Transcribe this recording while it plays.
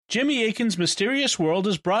Jimmy Akin's Mysterious World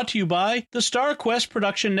is brought to you by the Star Quest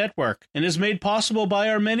Production Network and is made possible by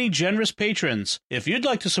our many generous patrons. If you'd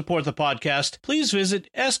like to support the podcast, please visit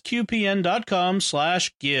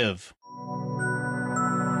sqpn.com/give.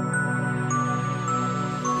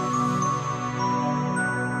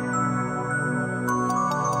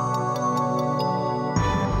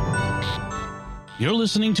 You're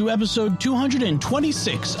listening to episode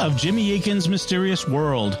 226 of Jimmy Akin's Mysterious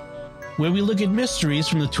World, where we look at mysteries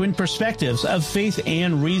from the twin perspectives of faith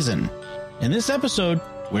and reason. In this episode,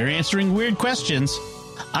 we're answering weird questions.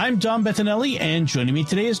 I'm Dom Bettinelli, and joining me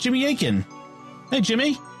today is Jimmy Akin. Hey,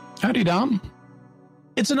 Jimmy. Howdy, Dom.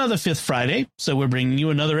 It's another Fifth Friday, so we're bringing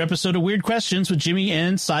you another episode of Weird Questions with Jimmy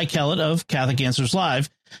and Cy Kellett of Catholic Answers Live.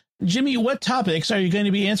 Jimmy, what topics are you going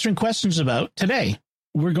to be answering questions about today?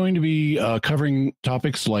 We're going to be covering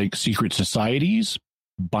topics like secret societies,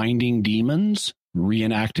 binding demons,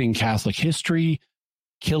 reenacting Catholic history,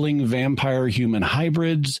 killing vampire-human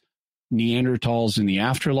hybrids, Neanderthals in the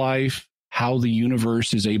afterlife, how the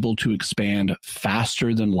universe is able to expand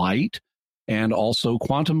faster than light, and also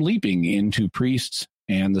quantum leaping into priests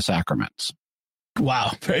and the sacraments.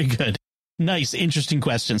 Wow, very good. Nice, interesting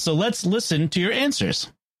question. So let's listen to your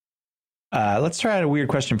answers. Let's try out a weird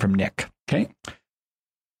question from Nick. Okay.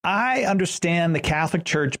 I understand the Catholic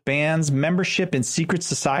Church bans membership in secret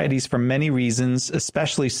societies for many reasons,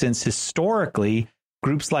 especially since historically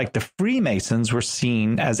groups like the Freemasons were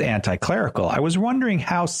seen as anti-clerical. I was wondering,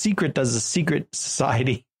 how secret does a secret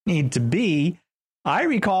society need to be? I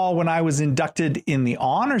recall when I was inducted in the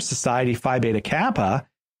Honor Society Phi Beta Kappa,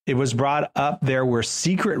 it was brought up there were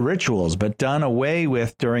secret rituals, but done away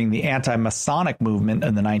with during the anti-Masonic movement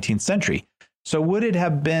in the 19th century. So would it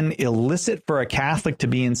have been illicit for a Catholic to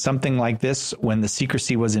be in something like this when the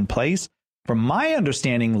secrecy was in place? From my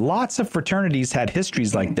understanding, lots of fraternities had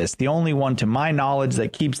histories like this. The only one, to my knowledge,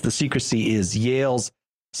 that keeps the secrecy is Yale's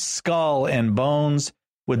Skull and Bones.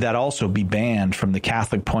 Would that also be banned from the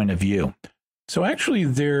Catholic point of view? So actually,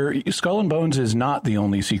 Skull and Bones is not the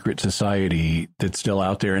only secret society that's still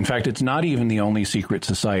out there. In fact, it's not even the only secret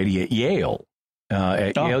society at Yale.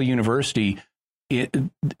 Yale University,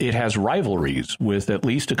 it has rivalries with at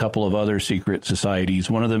least a couple of other secret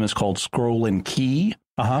societies. One of them is called Scroll and Key.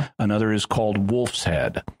 Another is called Wolf's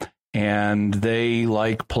Head. And they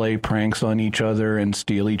play pranks on each other and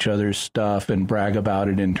steal each other's stuff and brag about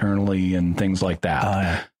it internally and things like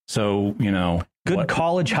that. So, good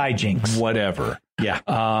college hijinks. Whatever. Yeah.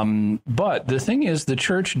 But the thing is, the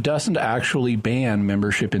church doesn't actually ban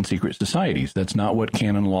membership in secret societies. That's not what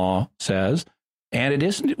canon law says. And it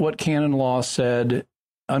isn't what canon law said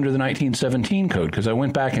under the 1917 code, because I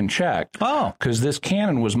went back and checked. Because this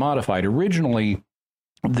canon was modified. Originally,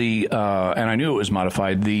 and I knew it was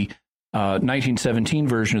modified, the 1917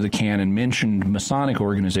 version of the canon mentioned Masonic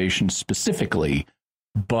organizations specifically,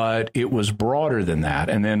 but it was broader than that.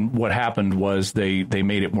 And then what happened was they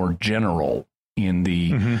made it more general in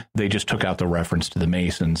they just took out the reference to the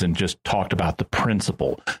Masons and just talked about the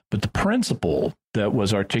principle. But the principle that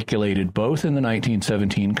was articulated both in the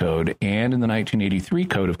 1917 code and in the 1983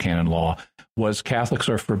 code of canon law was Catholics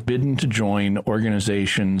are forbidden to join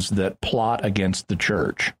organizations that plot against the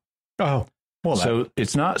church. Oh, well, so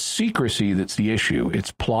it's not secrecy that's the issue.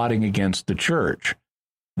 It's plotting against the church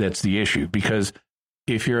that's the issue. Because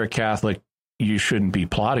if you're a Catholic, you shouldn't be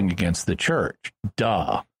plotting against the church.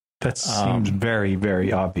 Duh. That seems very,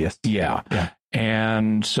 very obvious. Yeah.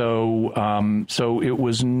 And so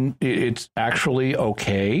it's actually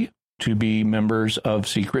okay to be members of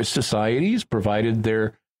secret societies, provided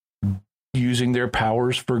they're using their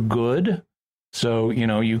powers for good. So,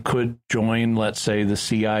 you could join, let's say, the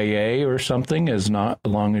CIA or something, as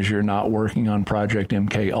long as you're not working on Project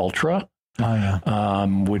MK Ultra,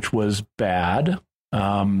 which was bad.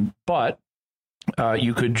 But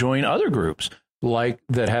you could join other groups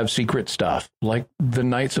that have secret stuff, like the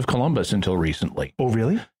Knights of Columbus until recently. Oh,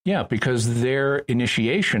 really? Yeah, because their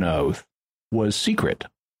initiation oath was secret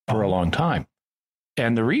for a long time.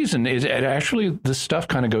 And the reason is, this stuff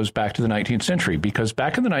kind of goes back to the 19th century, because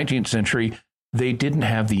back in the 19th century, they didn't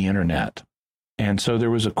have the internet. And so there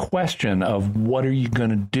was a question of, what are you going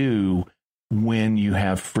to do when you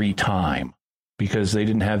have free time? Because they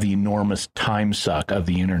didn't have the enormous time suck of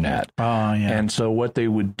the internet. And so what they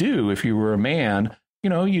would do, if you were a man,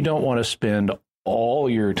 you don't want to spend all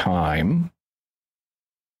your time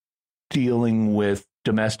dealing with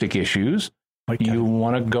domestic issues. You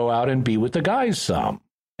want to go out and be with the guys some.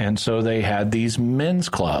 And so they had these men's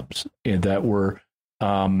clubs that were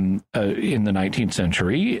in the 19th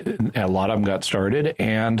century. A lot of them got started,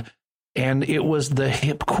 and it was the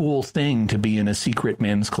hip, cool thing to be in a secret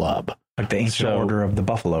men's club. Like the ancient order of the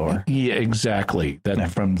buffalo. Or... Yeah, exactly.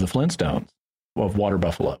 That from the Flintstones of water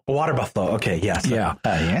buffalo. Water buffalo. Okay. Yes. Yeah.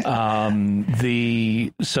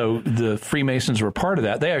 So the Freemasons were part of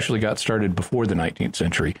that. They actually got started before the 19th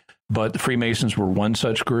century, but the Freemasons were one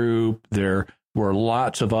such group. There were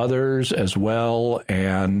lots of others as well,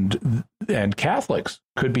 and Catholics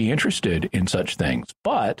could be interested in such things.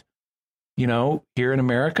 But, you know, here in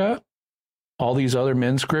America, all these other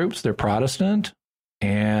men's groups, they're Protestant.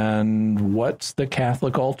 And what's the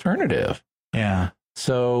Catholic alternative? Yeah.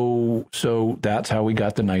 So that's how we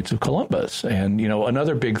got the Knights of Columbus. And, you know,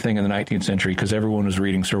 another big thing in the 19th century, because everyone was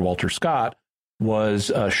reading Sir Walter Scott, was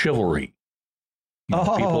chivalry.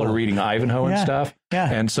 People are reading Ivanhoe and stuff. Yeah.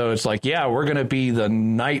 And so it's like, yeah, we're going to be the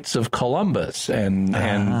Knights of Columbus and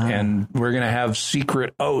we're going to have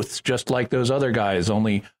secret oaths just like those other guys,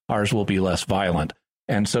 only ours will be less violent.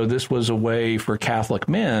 And so this was a way for Catholic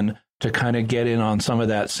men to kind of get in on some of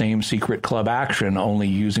that same secret club action, only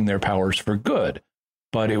using their powers for good.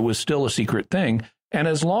 But it was still a secret thing. And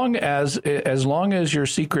as long as your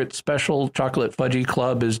secret special chocolate fudgy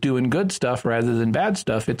club is doing good stuff rather than bad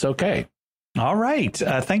stuff, it's okay. All right.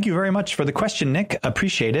 Thank you very much for the question, Nick.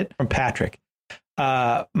 Appreciate it. From Patrick.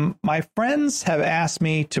 My friends have asked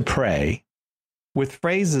me to pray with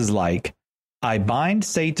phrases like, I bind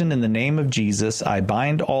Satan in the name of Jesus. I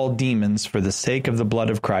bind all demons for the sake of the blood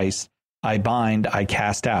of Christ. I bind, I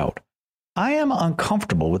cast out. I am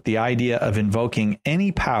uncomfortable with the idea of invoking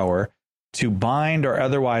any power to bind or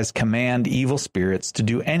otherwise command evil spirits to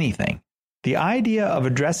do anything. The idea of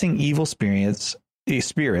addressing evil spirits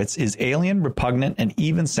is alien, repugnant, and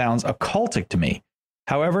even sounds occultic to me.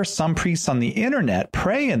 However, some priests on the internet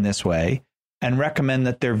pray in this way and recommend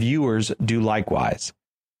that their viewers do likewise.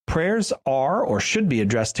 Prayers are or should be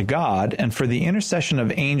addressed to God and for the intercession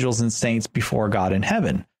of angels and saints before God in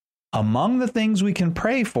heaven. Among the things we can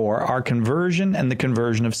pray for are conversion and the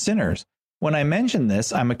conversion of sinners. When I mention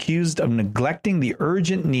this, I'm accused of neglecting the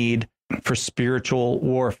urgent need for spiritual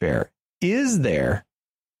warfare. Is there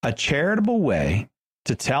a charitable way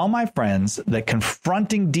to tell my friends that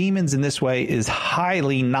confronting demons in this way is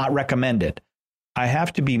highly not recommended? I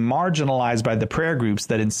have to be marginalized by the prayer groups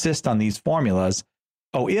that insist on these formulas.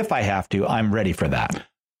 Oh, if I have to, I'm ready for that.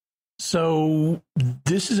 So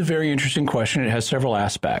this is a very interesting question. It has several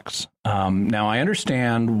aspects. Now, I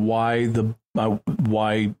understand why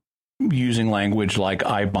using language like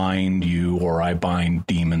I bind you or I bind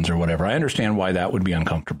demons or whatever. I understand why that would be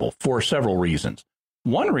uncomfortable for several reasons.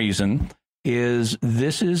 One reason is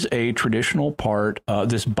this is a traditional part.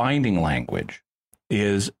 This binding language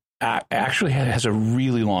actually has a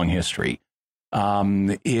really long history.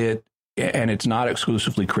 And it's not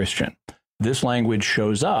exclusively Christian. This language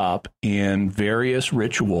shows up in various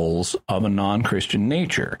rituals of a non-Christian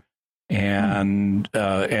nature. And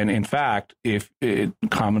in fact,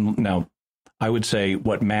 now I would say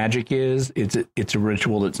what magic is, it's a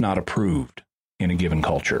ritual that's not approved in a given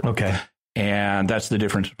culture. Okay. And that's the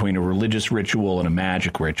difference between a religious ritual and a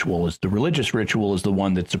magic ritual. Is the religious ritual is the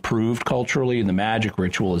one that's approved culturally, and the magic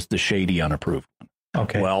ritual is the shady, unapproved one.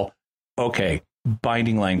 Okay. Well, okay,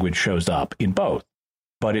 binding language shows up in both,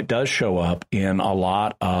 but it does show up in a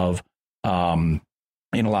lot of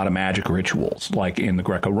magic rituals, like in the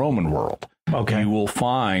Greco-Roman world. Okay. You will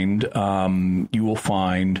find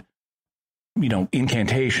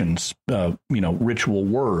incantations, ritual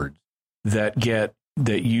words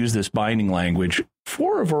that use this binding language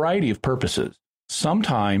for a variety of purposes.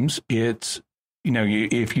 Sometimes it's,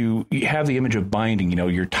 if you have the image of binding,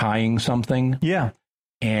 you're tying something. Yeah.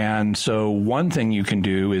 And so one thing you can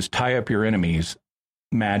do is tie up your enemies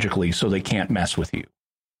magically so they can't mess with you.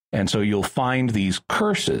 And so you'll find these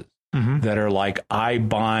curses that are like, I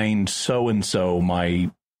bind so-and-so,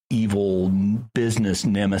 my evil business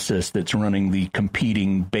nemesis that's running the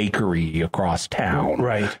competing bakery across town.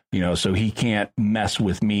 Right. So he can't mess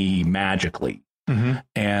with me magically.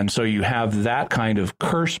 And so you have that kind of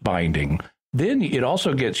curse binding. Then it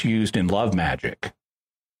also gets used in love magic,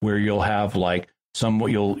 where you'll have like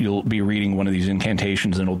you'll be reading one of these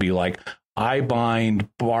incantations and it'll be like, I bind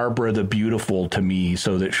Barbara the Beautiful to me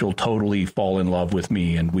so that she'll totally fall in love with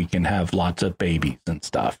me and we can have lots of babies and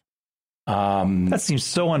stuff. That seems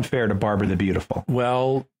so unfair to Barbara the Beautiful.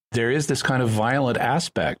 Well, there is this kind of violent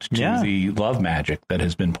aspect to the love magic that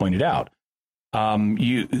has been pointed out.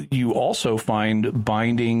 You also find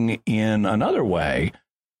binding in another way,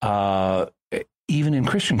 even in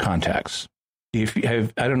Christian contexts. I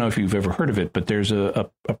don't know if you've ever heard of it, but there's a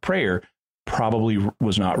prayer, probably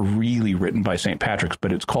was not really written by St. Patrick's,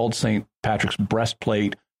 but it's called St. Patrick's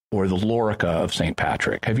breastplate or the Lorica of St.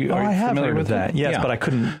 Patrick. Are you I have familiar heard with of that. Yes, Yeah. but I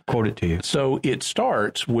couldn't quote it to you. So it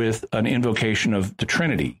starts with an invocation of the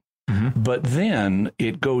Trinity, but then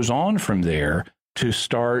it goes on from there to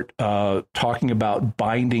start talking about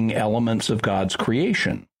binding elements of God's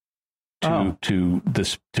creation to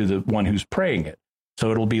the one who's praying it.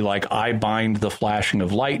 So it'll be like, I bind the flashing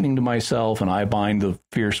of lightning to myself, and I bind the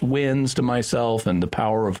fierce winds to myself, and the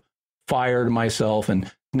power of fire to myself,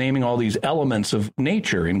 and naming all these elements of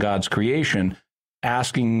nature in God's creation,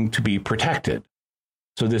 asking to be protected.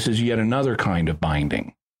 So this is yet another kind of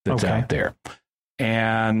binding that's out there.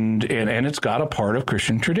 And it's got a part of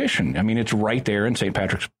Christian tradition. I mean, it's right there in St.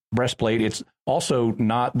 Patrick's breastplate. It's also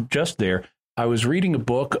not just there. I was reading a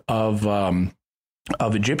book of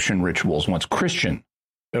Egyptian rituals once, Christian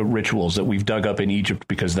rituals that we've dug up in Egypt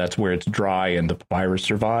because that's where it's dry and the papyrus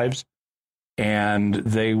survives. And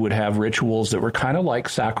they would have rituals that were kind of like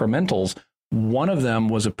sacramentals. One of them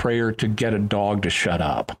was a prayer to get a dog to shut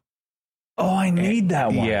up. Oh, I need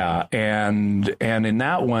that one. Yeah, and in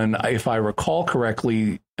that one, if I recall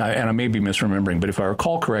correctly, and I may be misremembering, but if I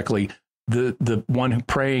recall correctly, the one who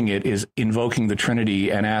praying it is invoking the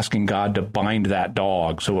Trinity and asking God to bind that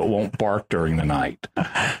dog so it won't bark during the night.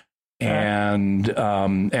 And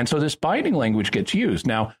so this binding language gets used.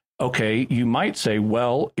 Now, okay, you might say,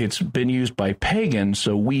 well, it's been used by pagans,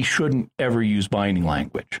 so we shouldn't ever use binding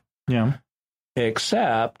language. Yeah.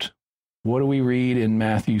 Except, what do we read in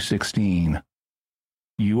Matthew 16?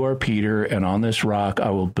 You are Peter, and on this rock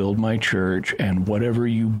I will build my church, and whatever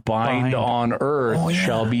you bind on earth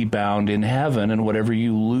shall be bound in heaven, and whatever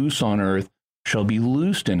you loose on earth shall be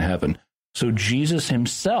loosed in heaven. So Jesus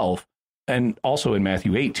himself, and also in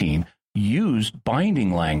Matthew 18, used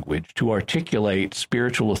binding language to articulate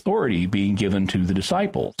spiritual authority being given to the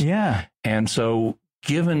disciples. Yeah. And so,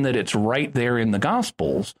 given that it's right there in the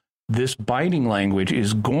Gospels, this binding language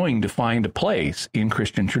is going to find a place in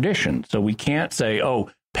Christian tradition. So we can't say, oh,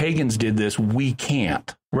 pagans did this, we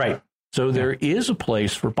can't. Right. So there is a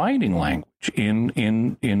place for binding language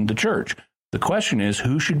in the church. The question is,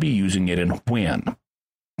 who should be using it and when?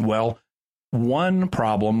 Well, one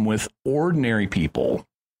problem with ordinary people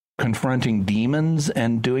confronting demons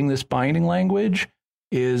and doing this binding language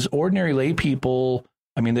is ordinary lay people.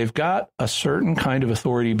 I mean, they've got a certain kind of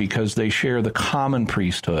authority because they share the common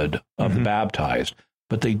priesthood of the baptized,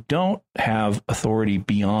 but they don't have authority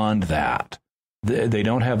beyond that. They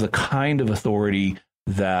don't have the kind of authority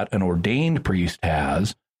that an ordained priest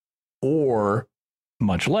has, or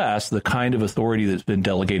much less the kind of authority that's been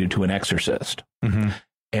delegated to an exorcist.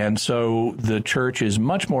 And so the church is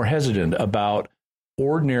much more hesitant about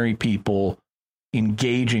ordinary people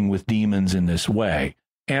engaging with demons in this way.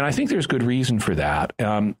 And I think there's good reason for that.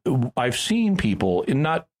 I've seen people,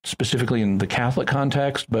 not specifically in the Catholic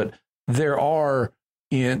context, but there are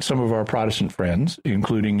in some of our Protestant friends,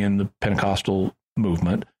 including in the Pentecostal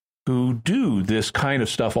movement, who do this kind of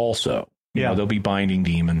stuff also. You know, they'll be binding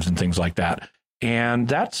demons and things like that. And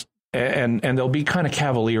that's and they'll be kind of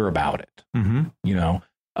cavalier about it. You know,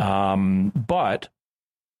 but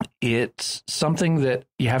it's something that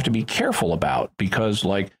you have to be careful about because,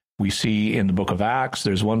 like, we see in the book of Acts,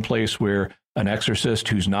 there's one place where an exorcist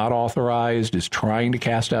who's not authorized is trying to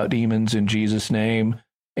cast out demons in Jesus' name,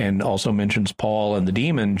 and also mentions Paul, and the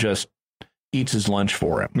demon just eats his lunch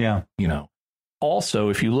for him. Yeah. You know, also,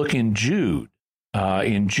 if you look in Jude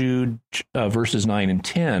verses 9 and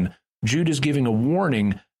 10, Jude is giving a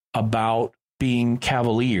warning about being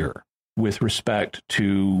cavalier with respect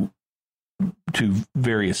to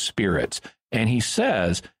various spirits. And he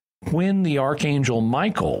says, when the archangel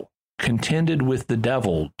Michael contended with the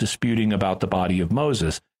devil, disputing about the body of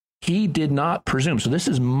Moses, he did not presume. So this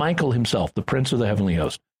is Michael himself, the prince of the heavenly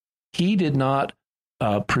host. He did not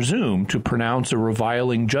presume to pronounce a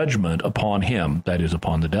reviling judgment upon him, that is,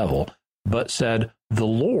 upon the devil, but said, the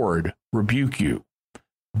Lord rebuke you.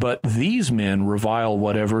 But these men revile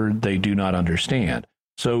whatever they do not understand.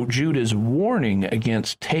 So Jude is warning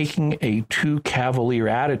against taking a too cavalier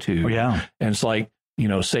attitude. And it's like, you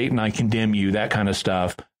know, Satan, I condemn you, that kind of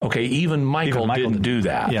stuff. Okay, even Michael didn't do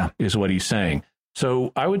that, is what he's saying.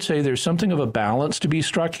 So I would say there's something of a balance to be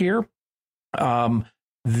struck here. By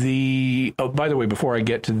the way, before I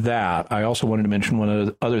get to that, I also wanted to mention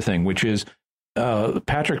one other thing, which is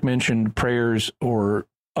Patrick mentioned prayers or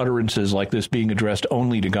utterances like this being addressed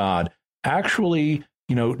only to God. Actually,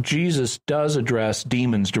 you know, Jesus does address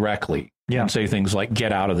demons directly and say things like,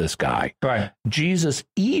 get out of this guy. Right. Jesus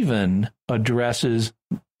even addresses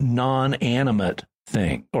non-animate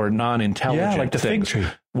thing or non-intelligent like the things. fig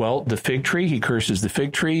tree. Well, the fig tree, he curses the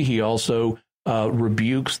fig tree. He also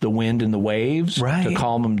rebukes the wind and the waves to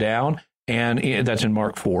calm them down. And that's in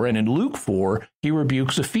Mark 4. And in Luke 4, he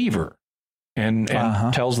rebukes a fever and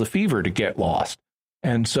tells the fever to get lost.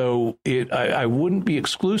 And so I wouldn't be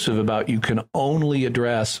exclusive about you can only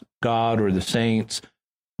address God or the saints.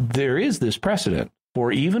 There is this precedent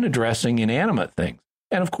for even addressing inanimate things.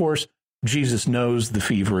 And of course, Jesus knows the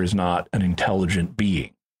fever is not an intelligent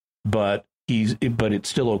being, but it's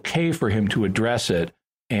still okay for him to address it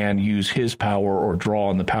and use his power or draw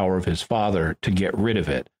on the power of his Father to get rid of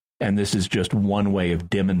it. And this is just one way of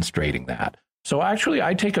demonstrating that. So actually,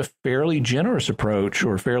 I take a fairly generous approach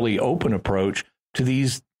or fairly open approach to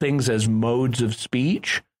these things as modes of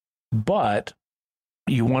speech, but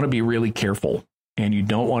you want to be really careful and you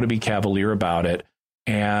don't want to be cavalier about it.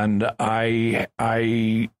 And I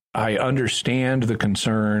understand the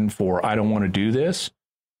concern for, I don't want to do this.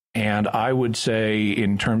 And I would say,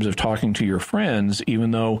 in terms of talking to your friends,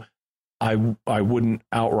 even though I wouldn't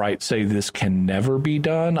outright say this can never be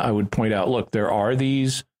done, I would point out, look, there are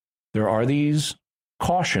these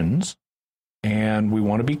cautions, and we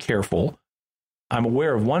want to be careful. I'm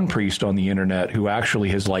aware of one priest on the internet who actually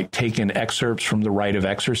has taken excerpts from the Rite of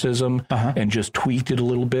Exorcism and just tweaked it a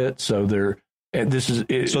little bit. So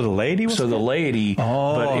so the lady was the lady,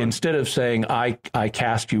 but instead of saying I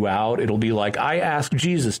cast you out, it'll be like, I asked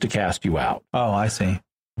Jesus to cast you out. Oh, I see.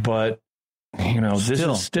 But this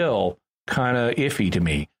is still kind of iffy to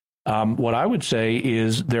me. What I would say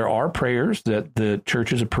is there are prayers that the church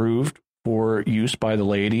has approved for use by the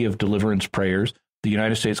laity of deliverance prayers. The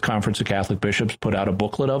United States Conference of Catholic Bishops put out a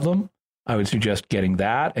booklet of them. I would suggest getting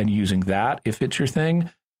that and using that if it's your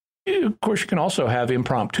thing. Of course, you can also have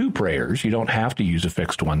impromptu prayers. You don't have to use a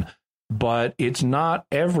fixed one, but it's not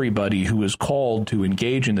everybody who is called to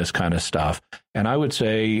engage in this kind of stuff. And I would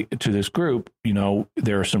say to this group,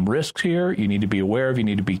 there are some risks here. You need to be aware of, you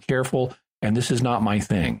need to be careful. And this is not my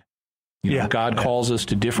thing. God calls us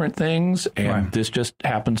to different things, and this just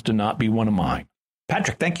happens to not be one of mine.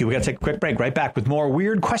 Patrick, thank you. We got to take a quick break. Right back with more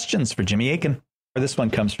weird questions for Jimmy Akin. This one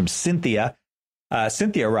comes from Cynthia.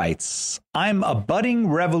 Cynthia writes, I'm a budding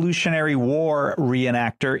Revolutionary War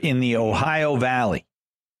reenactor in the Ohio Valley,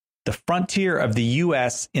 the frontier of the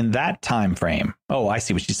U.S. in that time frame. Oh, I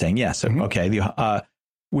see what she's saying. Yes. Okay.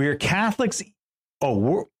 We're Catholics.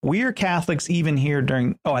 We're Catholics even here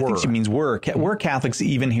during. Oh, I think she means we're Catholics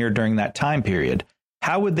even here during that time period.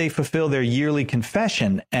 How would they fulfill their yearly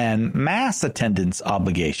confession and mass attendance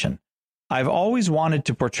obligation? I've always wanted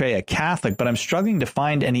to portray a Catholic, but I'm struggling to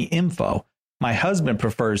find any info. My husband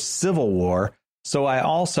prefers Civil War, so I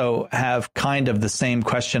also have kind of the same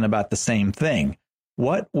question about the same thing.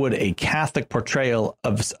 What would a Catholic portrayal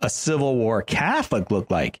of a Civil War Catholic look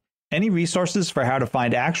like? Any resources for how to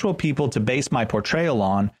find actual people to base my portrayal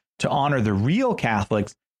on to honor the real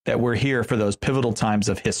Catholics that were here for those pivotal times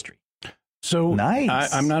of history? So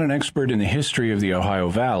nice. I'm not an expert in the history of the Ohio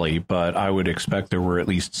Valley, but I would expect there were at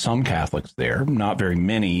least some Catholics there, not very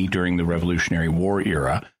many during the Revolutionary War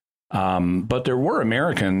era. But there were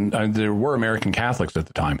American Catholics at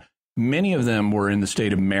the time. Many of them were in the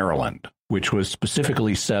state of Maryland, which was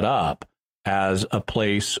specifically set up as a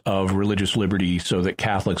place of religious liberty so that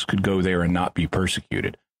Catholics could go there and not be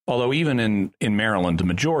persecuted. Although even in Maryland, the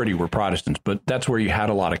majority were Protestants, but that's where you had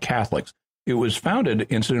a lot of Catholics. It was founded,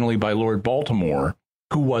 incidentally, by Lord Baltimore,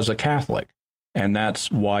 who was a Catholic. And that's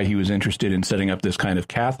why he was interested in setting up this kind of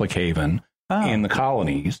Catholic haven in the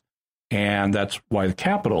colonies. And that's why the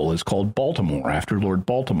capital is called Baltimore, after Lord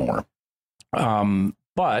Baltimore.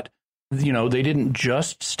 But, they didn't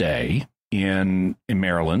just stay in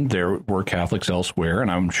Maryland. There were Catholics elsewhere, and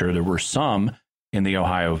I'm sure there were some in the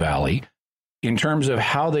Ohio Valley. In terms of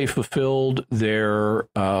how they fulfilled their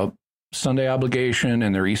Sunday obligation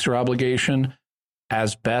and their Easter obligation,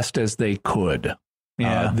 as best as they could.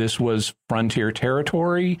 This was frontier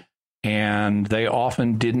territory, and they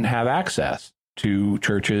often didn't have access to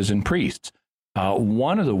churches and priests.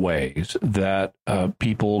 One of the ways that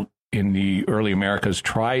people in the early Americas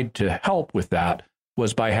tried to help with that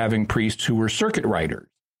was by having priests who were circuit riders.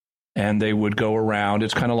 And they would go around.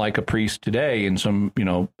 It's kind of like a priest today in some,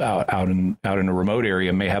 out in a remote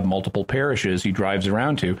area may have multiple parishes he drives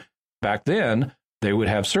around to. Back then, they would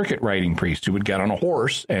have circuit riding priests who would get on a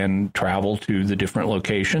horse and travel to the different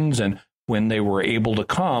locations. And when they were able to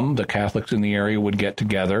come, the Catholics in the area would get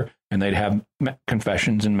together and they'd have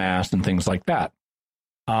confessions and mass and things like that.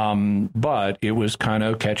 But it was kind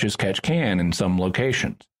of catch as catch can in some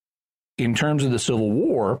locations. In terms of the Civil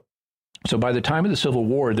War, so by the time of the Civil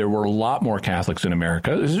War, there were a lot more Catholics in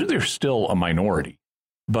America. There's still a minority,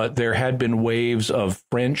 but there had been waves of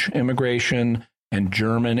French immigration and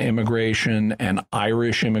German immigration and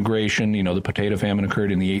Irish immigration. You know, the potato famine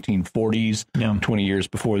occurred in the 1840s, 20 years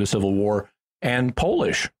before the Civil War, and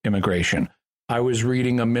Polish immigration. I was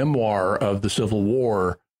reading a memoir of the Civil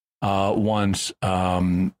War once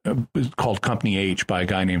called Company H by a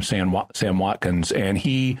guy named Sam Watkins, and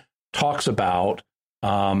he talks about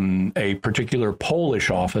a particular Polish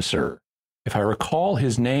officer. If I recall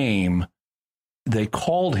his name, they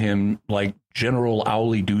called him like General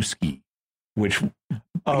Auliduski, which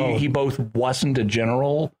he both wasn't a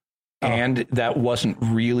general and that wasn't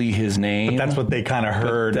really his name. But that's what they kind of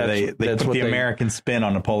heard. They put the American spin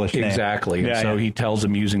on the Polish name. Exactly. Yeah, so he tells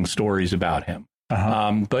amusing stories about him.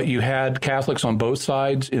 But you had Catholics on both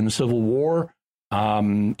sides in the Civil War.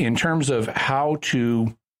 In terms of how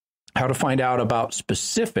to find out about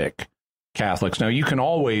specific Catholics. Now, you can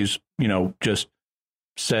always, just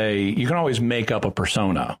say, you can always make up a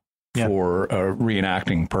persona for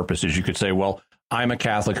reenacting purposes. You could say, well, I'm a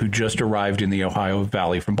Catholic who just arrived in the Ohio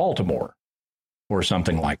Valley from Baltimore or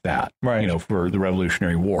something like that, right? For the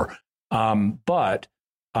Revolutionary War. But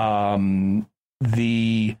if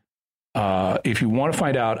you want to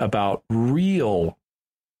find out about real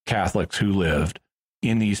Catholics who lived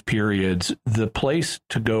in these periods, the place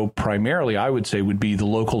to go primarily, I would say, would be the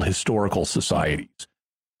local historical societies,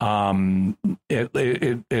 at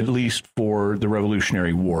least for the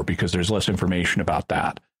Revolutionary War, because there's less information about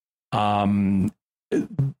that.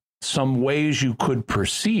 Some ways you could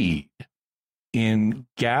proceed in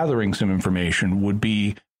gathering some information would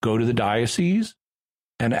be go to the diocese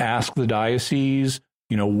and ask the diocese,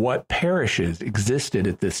 what parishes existed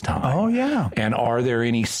at this time. Oh, yeah. And are there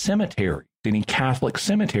any cemeteries, any Catholic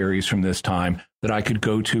cemeteries from this time that I could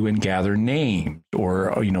go to and gather names,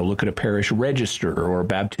 or, look at a parish register or a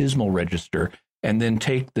baptismal register, and then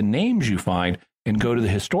take the names you find and go to the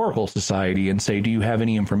historical society and say, do you have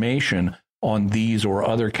any information on these or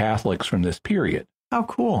other Catholics from this period? How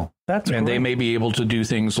cool. That's And great. they may be able to do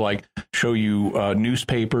things like show you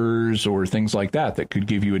newspapers or things like that could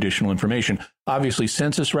give you additional information. Obviously,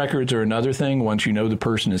 census records are another thing. Once you know the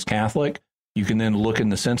person is Catholic, you can then look in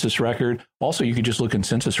the census record. Also, you could just look in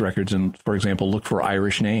census records and, for example, look for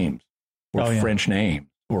Irish names or French names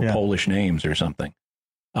or Polish names or something.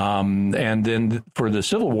 And then for the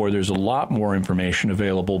Civil War, there's a lot more information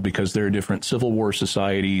available because there are different Civil War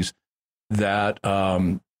societies that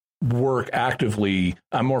work actively.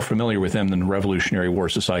 I'm more familiar with them than Revolutionary War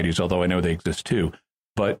societies, although I know they exist too.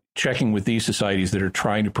 But checking with these societies that are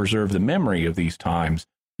trying to preserve the memory of these times,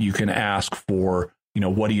 you can ask for,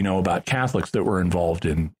 what do you know about Catholics that were involved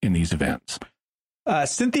in these events?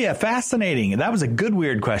 Cynthia, fascinating. That was a good,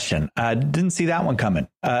 weird question. Didn't see that one coming.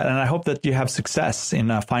 And I hope that you have success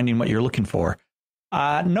in finding what you're looking for.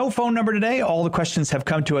 No phone number today. All the questions have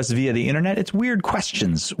come to us via the internet. It's Weird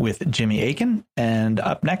Questions with Jimmy Akin. And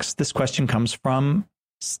up next, this question comes from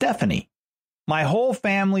Stephanie. My whole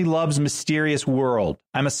family loves Mysterious World.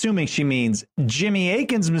 I'm assuming she means Jimmy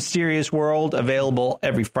Akin's Mysterious World, available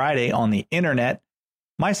every Friday on the internet.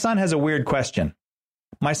 My son has a weird question.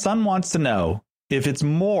 My son wants to know if it's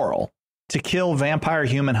moral to kill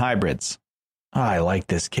vampire-human hybrids. I like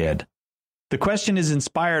this kid. The question is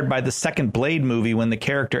inspired by the second Blade movie when the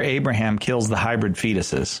character Abraham kills the hybrid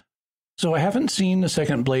fetuses. So I haven't seen the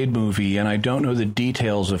second Blade movie, and I don't know the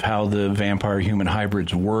details of how the vampire-human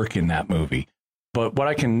hybrids work in that movie. But what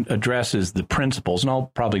I can address is the principles, and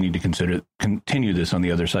I'll probably need to continue this on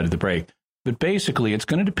the other side of the break. But basically, it's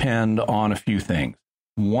going to depend on a few things.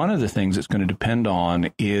 One of the things it's going to depend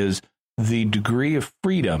on is the degree of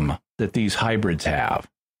freedom that these hybrids have.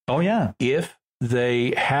 Oh, yeah. If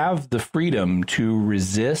they have the freedom to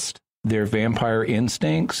resist their vampire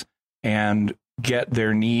instincts and get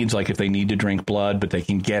their needs, like if they need to drink blood, but they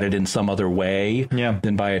can get it in some other way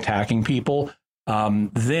than by attacking people,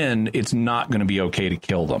 then it's not going to be okay to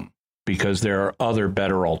kill them because there are other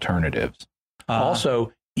better alternatives.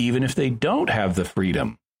 Also, even if they don't have the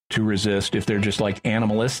freedom to resist, if they're just like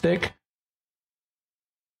animalistic,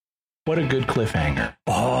 what a good cliffhanger.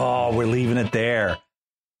 Oh, we're leaving it there.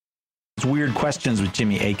 It's Weird Questions with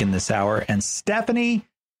Jimmy Akin this hour. And Stephanie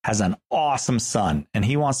has an awesome son, and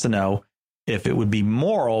he wants to know if it would be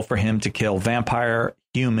moral for him to kill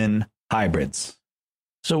vampire-human hybrids.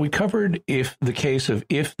 So we covered if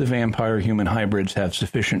the vampire-human hybrids have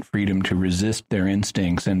sufficient freedom to resist their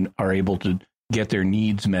instincts and are able to get their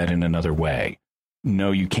needs met in another way.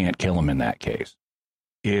 No, you can't kill them in that case.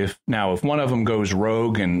 If one of them goes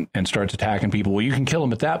rogue and starts attacking people, well, you can kill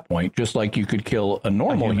them at that point, just like you could kill a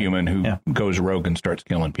normal human who goes rogue and starts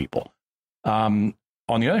killing people. On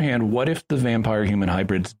the other hand, what if the vampire-human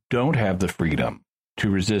hybrids don't have the freedom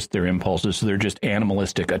to resist their impulses, so they're just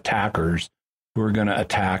animalistic attackers who are going to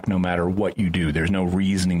attack no matter what you do. There's no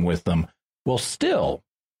reasoning with them. Well, still,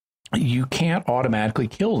 you can't automatically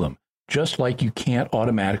kill them, just like you can't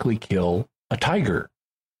automatically kill a tiger.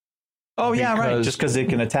 Oh, yeah, right. Just because it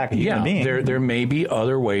can attack a human being. There may be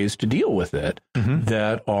other ways to deal with it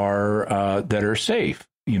that are safe.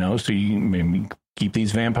 So you maybe keep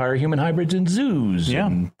these vampire human hybrids in zoos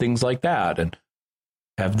and things like that, and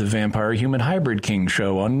have the Vampire Human Hybrid King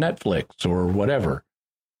show on Netflix or whatever.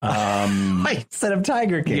 Instead of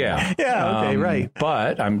Tiger King. Yeah. Yeah. Okay. Right.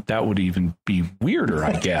 But that would even be weirder,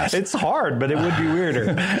 I guess. It's hard, but it would be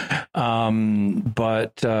weirder.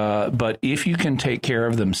 But if you can take care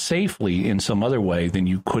of them safely in some other way, then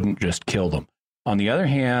you couldn't just kill them. On the other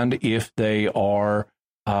hand, if they are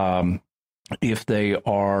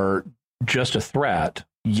just a threat,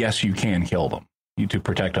 yes, you can kill them to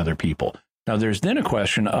protect other people. Now, there's then a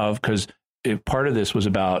question of, because part of this was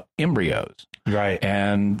about embryos. Right.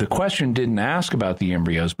 And the question didn't ask about the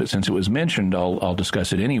embryos, but since it was mentioned, I'll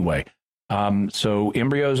discuss it anyway. So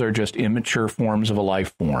embryos are just immature forms of a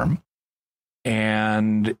life form.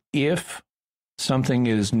 And if something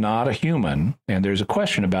is not a human, and there's a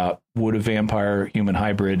question about would a vampire human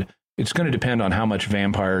hybrid, it's going to depend on how much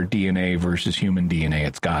vampire DNA versus human DNA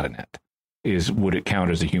it's got in it. Would it count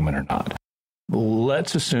as a human or not?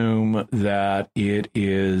 Let's assume that it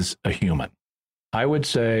is a human. I would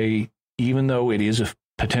say, even though it is a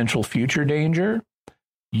potential future danger,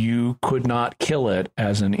 you could not kill it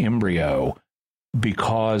as an embryo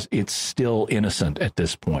because it's still innocent at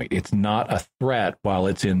this point. It's not a threat while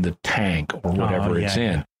it's in the tank or whatever it's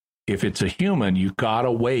in. If it's a human, you've got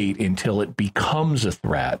to wait until it becomes a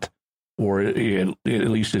threat, or at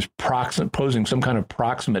least is posing some kind of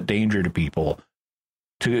proximate danger to people,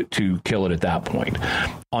 to kill it at that point.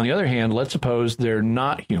 On the other hand, let's suppose they're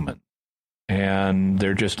not human and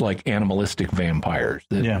they're just like animalistic vampires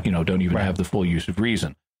that don't even have the full use of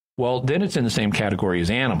reason. Well, then it's in the same category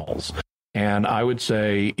as animals. And I would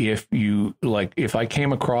say if I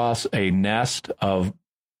came across a nest of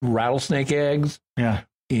rattlesnake eggs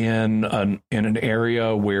in an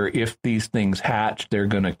area where if these things hatch, they're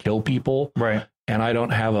going to kill people. Right. And I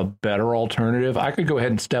don't have a better alternative, I could go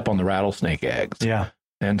ahead and step on the rattlesnake eggs. Yeah.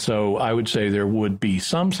 And so I would say there would be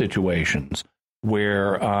some situations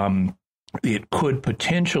where it could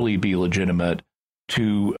potentially be legitimate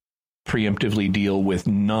to preemptively deal with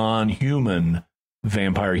non-human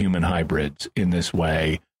vampire human hybrids in this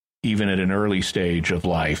way, even at an early stage of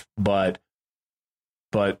life. But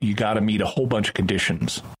you got to meet a whole bunch of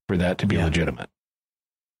conditions for that to be legitimate.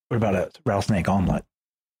 What about a rattlesnake omelet?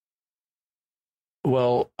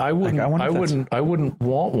 Well, I wouldn't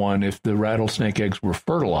want one if the rattlesnake eggs were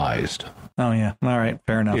fertilized. Oh yeah, all right,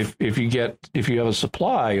 fair enough. If you have a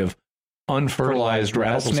supply of unfertilized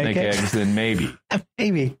rattlesnake eggs, then maybe.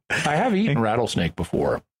 Maybe. I have eaten rattlesnake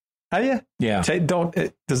before. Have you? Yeah.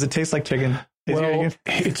 Does it taste like chicken? Well,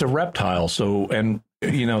 it's a reptile, so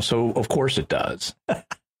of course it does.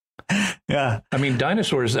 Yeah. I mean,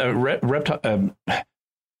 dinosaurs,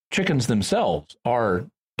 chickens themselves are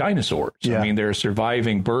dinosaurs. Yeah. I mean, they're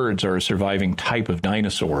surviving birds are a surviving type of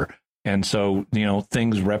dinosaur. And so,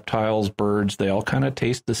 things, reptiles, birds, they all kind of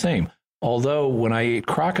taste the same. Although when I ate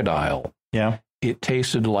crocodile, it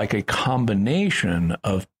tasted like a combination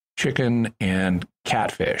of chicken and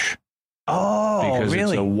catfish. Oh, because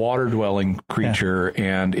really? It's a water-dwelling creature,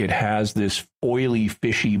 and it has this oily,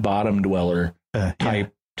 fishy bottom dweller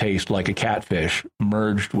type taste like a catfish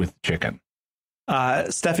merged with chicken.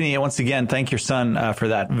 Stephanie, once again, thank your son for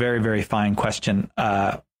that very, very fine question.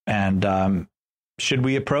 And should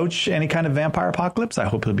we approach any kind of vampire apocalypse? I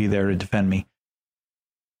hope he'll be there to defend me.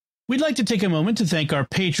 We'd like to take a moment to thank our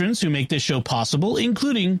patrons who make this show possible,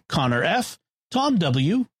 including Connor F., Tom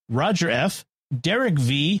W., Roger F., Derek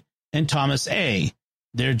V., and Thomas A.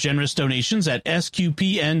 Their generous donations at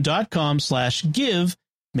sqpn.com/give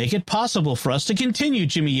make it possible for us to continue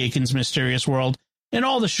Jimmy Akin's Mysterious World and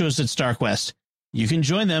all the shows at StarQuest. You can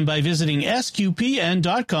join them by visiting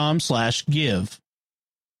sqpn.com/give.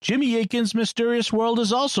 Jimmy Akin's Mysterious World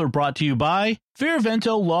is also brought to you by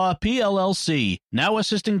Fearvento Law PLLC, now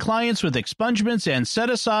assisting clients with expungements and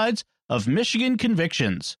set-asides of Michigan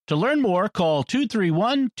convictions. To learn more, call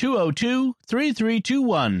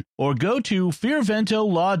 231-202-3321 or go to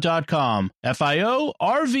fearventolaw.com, FIORVENTO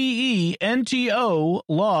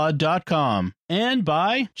law.com. And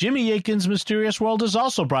by Jimmy Akin's Mysterious World is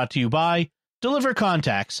also brought to you by Deliver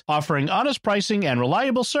Contacts, offering honest pricing and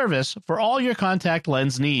reliable service for all your contact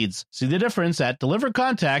lens needs. See the difference at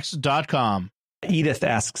delivercontacts.com. Edith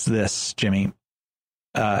asks this, Jimmy.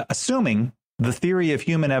 Assuming the theory of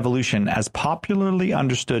human evolution as popularly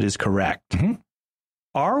understood is correct,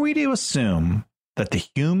 are we to assume that the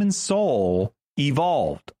human soul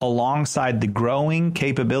evolved alongside the growing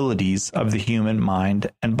capabilities of the human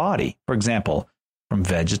mind and body? For example, from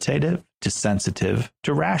vegetative to sensitive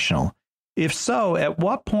to rational. If so, at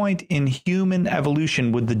what point in human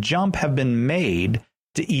evolution would the jump have been made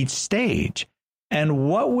to each stage? And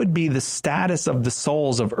what would be the status of the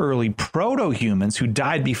souls of early proto-humans who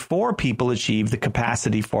died before people achieved the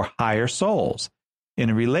capacity for higher souls? In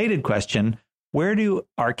a related question, where do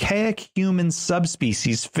archaic human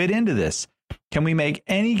subspecies fit into this? Can we make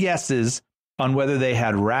any guesses on whether they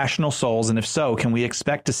had rational souls? And if so, can we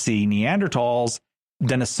expect to see Neanderthals,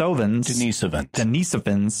 Denisovans,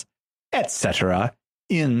 etc.,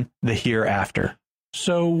 in the hereafter?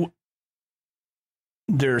 So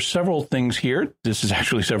there are several things here. This is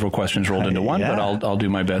actually several questions rolled into one, but I'll do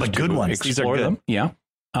my best to explore them. Yeah.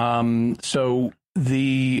 So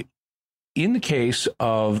in the case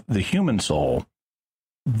of the human soul,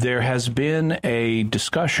 there has been a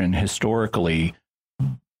discussion historically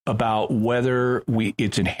about whether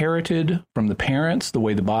it's inherited from the parents the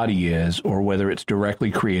way the body is, or whether it's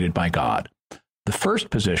directly created by God. The first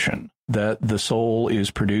position, that the soul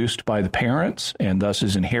is produced by the parents and thus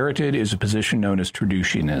is inherited, is a position known as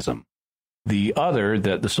traducianism. The other,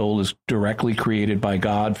 that the soul is directly created by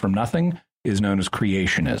God from nothing, is known as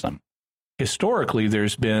creationism. Historically,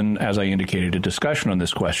 there's been, as I indicated, a discussion on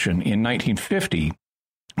this question. In 1950,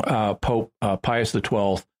 Pope Pius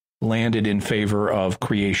XII landed in favor of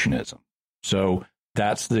creationism. So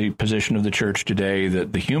that's the position of the church today,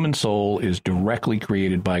 that the human soul is directly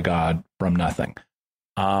created by God from nothing.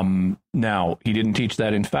 Now, he didn't teach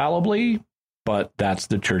that infallibly, but that's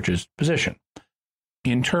the church's position.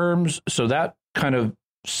 So that kind of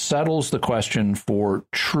settles the question for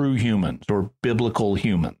true humans or biblical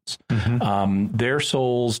humans. Mm-hmm. Their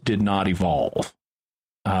souls did not evolve.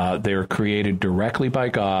 They're created directly by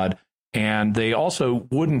God, and they also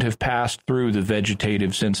wouldn't have passed through the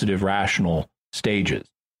vegetative, sensitive, rational stages.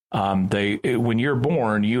 When you're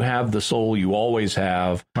born, you have the soul you always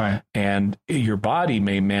have, right, and your body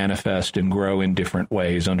may manifest and grow in different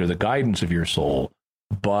ways under the guidance of your soul,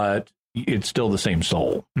 but it's still the same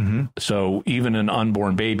soul. Mm-hmm. So even an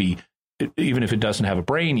unborn baby, even if it doesn't have a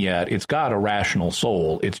brain yet, it's got a rational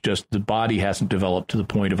soul. It's just the body hasn't developed to the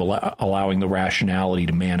point of allowing the rationality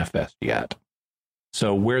to manifest yet.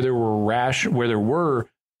 So where there were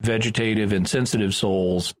vegetative and sensitive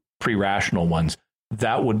souls, pre-rational ones,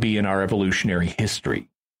 that would be in our evolutionary history,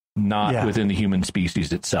 not within the human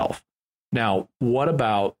species itself. Now, what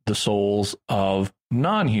about the souls of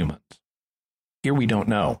non-humans? Here we don't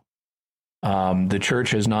know. The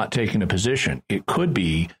church has not taken a position. It could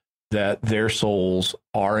be that their souls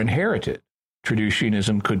are inherited.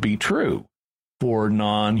 Traducianism could be true for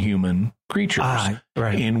non-human creatures,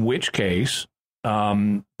 right, in which case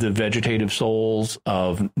the vegetative souls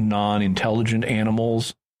of non-intelligent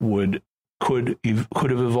animals could have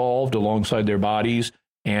evolved alongside their bodies,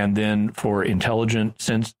 and then for intelligent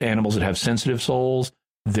animals that have sensitive souls,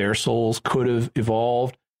 their souls could have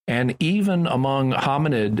evolved, and even among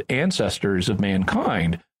hominid ancestors of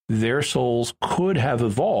mankind, their souls could have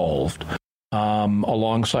evolved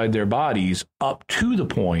alongside their bodies up to the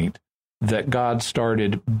point that God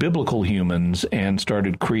started biblical humans and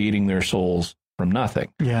started creating their souls from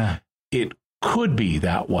nothing. Yeah, it could be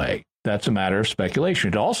that way. That's a matter of speculation.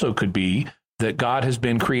 It also could be that God has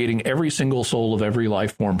been creating every single soul of every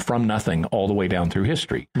life form from nothing all the way down through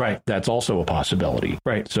history. Right. That's also a possibility.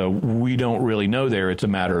 Right. So we don't really know there. It's a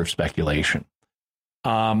matter of speculation.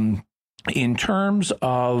 In terms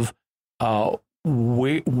of how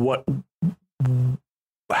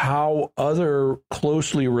other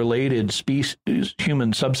closely related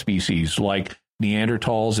human subspecies like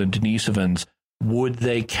Neanderthals and Denisovans, would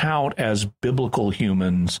they count as biblical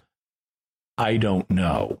humans? I don't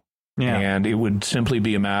know. Yeah. And it would simply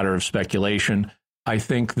be a matter of speculation. I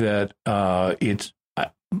think that I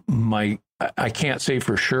can't say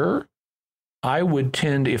for sure. I would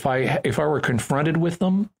tend, if I were confronted with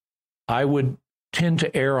them, I would tend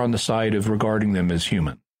to err on the side of regarding them as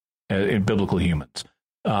human, biblical humans.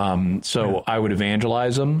 So I would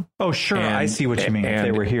evangelize them. Oh, sure. I see what you mean. If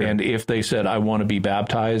they were here. And if they said, I want to be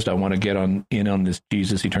baptized, I want to get in on this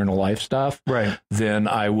Jesus eternal life stuff, right, then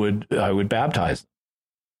I would baptize them.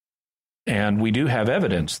 And we do have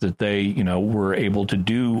evidence that they, were able to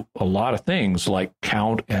do a lot of things like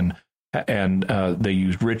count, and they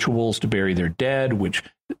used rituals to bury their dead,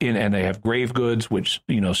 and they have grave goods, which,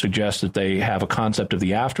 suggests that they have a concept of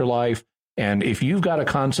the afterlife. And if you've got a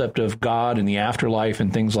concept of God and the afterlife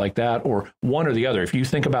and things like that, or one or the other, if you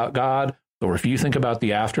think about God or if you think about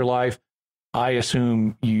the afterlife, I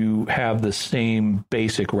assume you have the same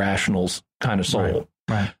basic rational kind of soul.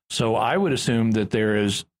 Right. So I would assume that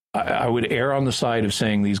I would err on the side of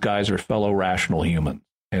saying these guys are fellow rational humans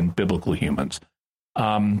and biblical humans.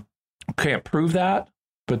 Can't prove that,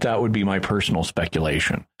 but that would be my personal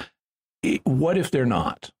speculation. What if they're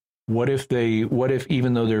not? What if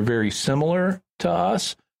even though they're very similar to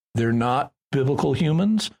us, they're not biblical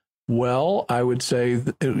humans? Well, I would say,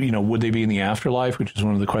 would they be in the afterlife, which is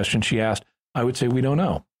one of the questions she asked? I would say we don't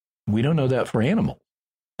know. We don't know that for animals.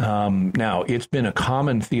 Now, it's been a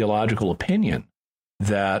common theological opinion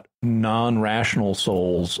that non-rational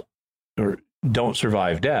souls don't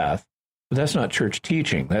survive death, but that's not church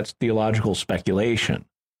teaching. That's theological speculation.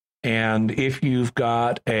 And if you've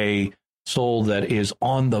got a soul that is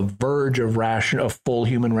on the verge of full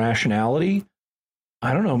human rationality,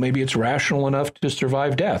 I don't know, maybe it's rational enough to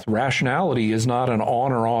survive death. Rationality is not an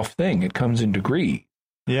on or off thing. It comes in degree.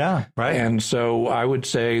 Yeah, right. And so I would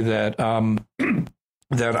say that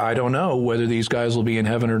that I don't know whether these guys will be in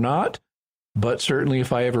heaven or not, but certainly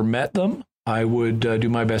if I ever met them, I would do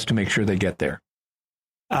my best to make sure they get there.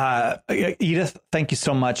 Edith, thank you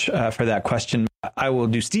so much for that question. I will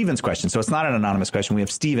do Stephen's question. So it's not an anonymous question. We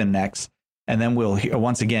have Stephen next, and then we'll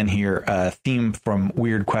once again hear a theme from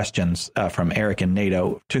Weird Questions from Eric and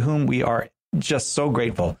NATO, to whom we are just so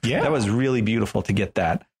grateful. Yeah. That was really beautiful to get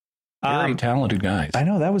that. Very talented guys. I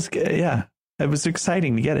know, that was, yeah, it was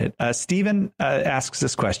exciting to get it. Stephen asks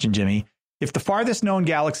this question, Jimmy. If the farthest known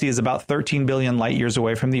galaxy is about 13 billion light years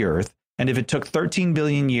away from the Earth, and if it took 13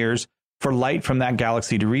 billion years for light from that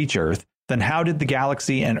galaxy to reach Earth, then how did the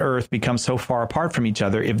galaxy and Earth become so far apart from each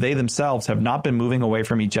other if they themselves have not been moving away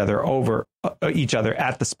from each other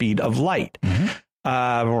at the speed of light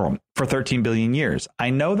for 13 billion years? I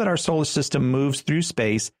know that our solar system moves through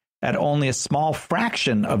space at only a small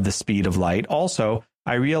fraction of the speed of light. Also,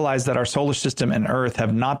 I realize that our solar system and Earth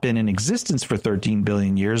have not been in existence for 13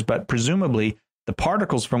 billion years, but presumably the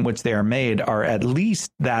particles from which they are made are at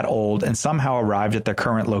least that old and somehow arrived at their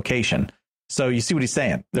current location. So you see what he's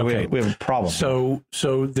saying? Okay. We have a problem. So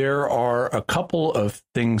there are a couple of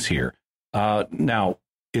things here. Now,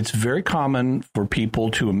 it's very common for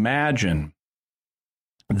people to imagine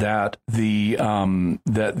that the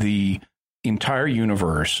entire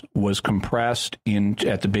universe was compressed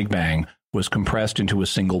at the Big Bang, was compressed into a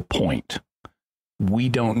single point. We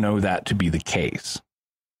don't know that to be the case.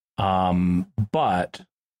 But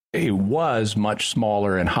it was much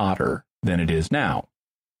smaller and hotter than it is now.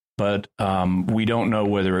 But we don't know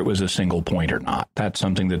whether it was a single point or not. That's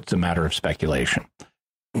something that's a matter of speculation.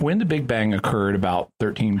 When the Big Bang occurred about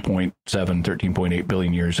 13.7, 13.8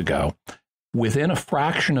 billion years ago, within a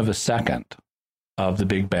fraction of a second of the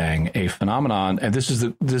Big Bang, a phenomenon, and this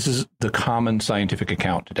is the common scientific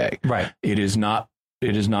account today. Right. It is not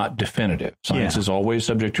definitive. Science is always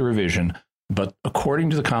subject to revision, but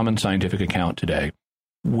according to the common scientific account today,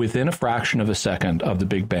 within a fraction of a second of the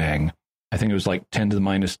Big Bang, I think it was like 10 to the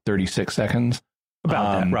minus 36 seconds.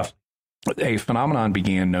 About that, roughly. A phenomenon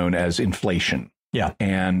began known as inflation. Yeah.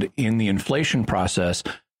 And in the inflation process,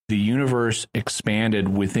 the universe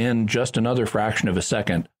expanded within just another fraction of a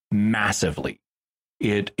second massively.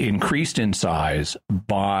 It increased in size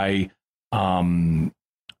by, I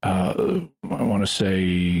want to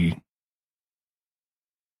say,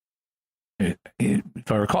 if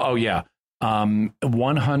I recall,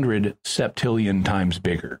 100 septillion times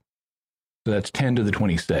bigger. So that's 10 to the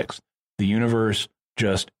 26th. The universe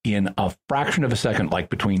just in a fraction of a second, like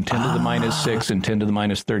between 10 to the minus 6 and 10 to the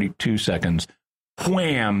minus 32 seconds,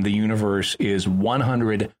 wham, the universe is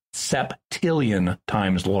 100 septillion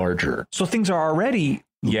times larger. So things are already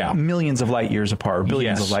millions of light years apart,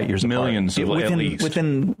 billions of light years apart. Millions at least.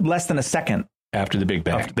 Within less than a second. After the Big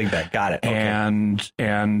Bang. Got it. Okay.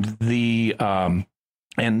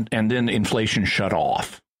 And then inflation shut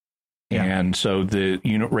off. Yeah. And so the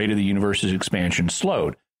rate of the universe's expansion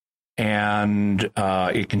slowed. And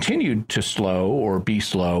it continued to slow or be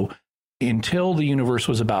slow until the universe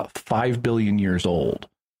was about 5 billion years old.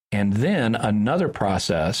 And then another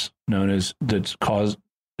process is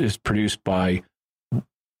produced by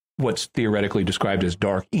what's theoretically described as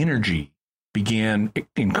dark energy began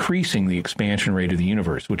increasing the expansion rate of the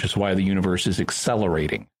universe, which is why the universe is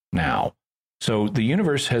accelerating now. So the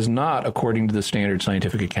universe has not, according to the standard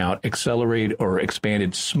scientific account, accelerated or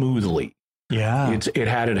expanded smoothly. Yeah. It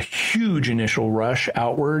had a huge initial rush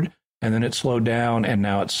outward, and then it slowed down, and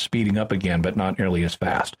now it's speeding up again, but not nearly as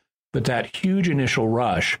fast. But that huge initial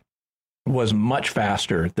rush was much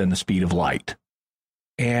faster than the speed of light.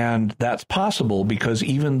 And that's possible because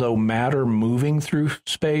even though matter moving through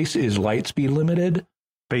space is light speed limited,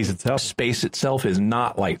 Space itself is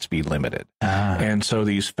not light speed limited. And so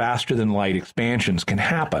these faster than light expansions can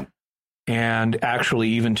happen. And actually,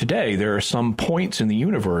 even today, there are some points in the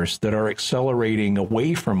universe that are accelerating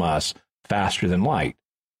away from us faster than light.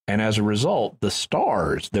 And as a result, the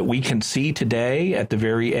stars that we can see today at the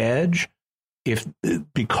very edge,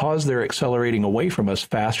 because they're accelerating away from us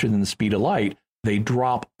faster than the speed of light, they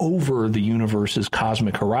drop over the universe's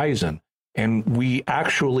cosmic horizon. And we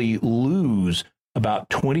actually lose about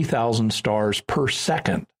 20,000 stars per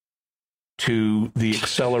second to the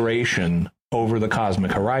acceleration over the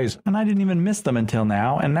cosmic horizon. And I didn't even miss them until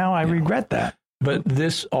now. And now I regret that. But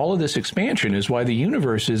all of this expansion is why the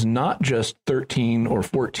universe is not just 13 or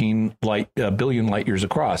 14 billion light years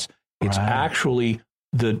across. It's actually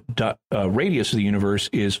the radius of the universe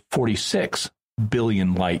is 46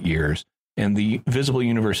 billion light years. And the visible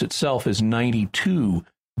universe itself is 92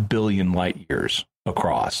 billion light years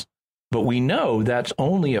across. But we know that's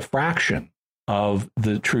only a fraction of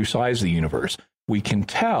the true size of the universe. We can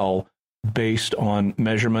tell based on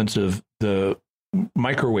measurements of the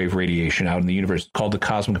microwave radiation out in the universe called the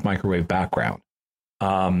cosmic microwave background.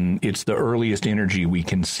 It's the earliest energy we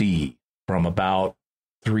can see from about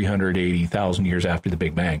 380,000 years after the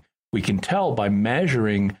Big Bang. We can tell by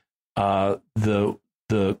measuring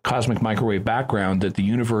the cosmic microwave background that the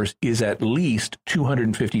universe is at least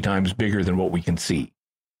 250 times bigger than what we can see.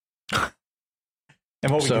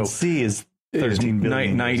 And what we can see is 13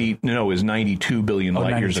 billion. Is 92 billion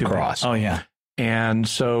light years across. Oh, yeah. And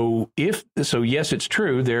so yes, it's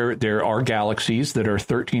true. There are galaxies that are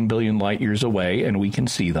 13 billion light years away, and we can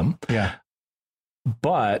see them. Yeah.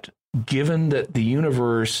 But given that the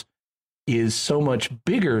universe is so much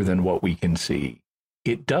bigger than what we can see,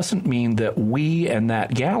 it doesn't mean that we and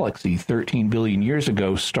that galaxy 13 billion years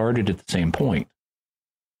ago started at the same point.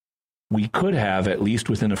 We could have, at least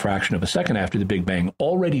within a fraction of a second after the Big Bang,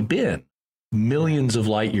 already been millions of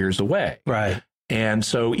light years away. Right. And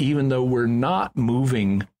so even though we're not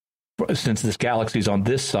moving, since this galaxy is on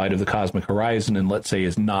this side of the cosmic horizon and let's say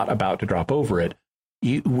is not about to drop over it,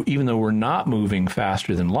 even though we're not moving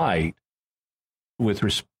faster than light with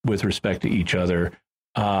respect to each other,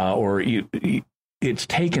 it's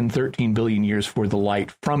taken 13 billion years for the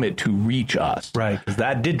light from it to reach us. Right, because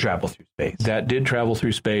that did travel through space. That did travel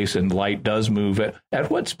through space, and light does move.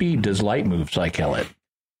 At what speed does light move, Psych Elliott?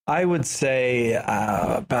 I would say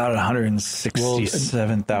about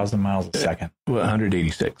 167,000 miles a second.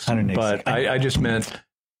 186. But I just meant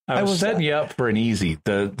I was setting you up for an easy.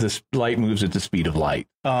 The light moves at the speed of light.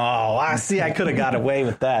 Oh, I see. I could have got away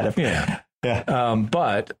with that. Yeah.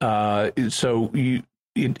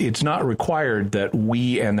 It's not required that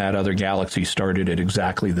we and that other galaxy started at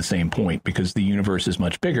exactly the same point because the universe is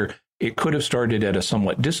much bigger. It could have started at a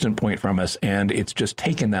somewhat distant point from us, and it's just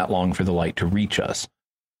taken that long for the light to reach us.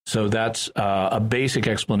 So that's a basic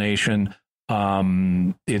explanation.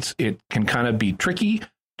 It can kind of be tricky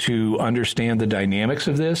to understand the dynamics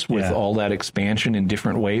of this with all that expansion in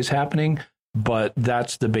different ways happening, but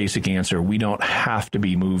that's the basic answer. We don't have to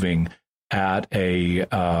be moving at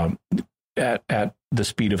at the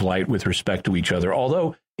speed of light with respect to each other.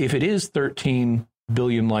 Although if it is 13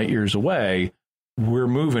 billion light years away, we're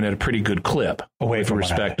moving at a pretty good clip away from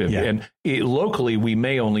perspective. Yeah. And locally, we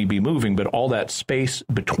may only be moving, but all that space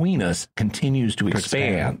between us continues to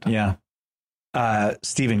expand. Yeah.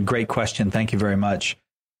 Stephen, great question. Thank you very much.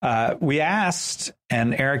 We asked,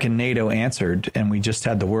 and Eric and NATO answered, and we just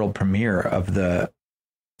had the world premiere of the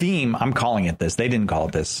theme. I'm calling it this. They didn't call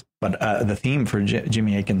it this, but the theme for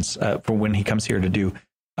Jimmy Akins for when he comes here to do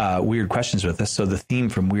Weird Questions with us. So the theme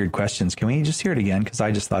from Weird Questions, can we just hear it again? Because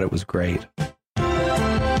I just thought it was great.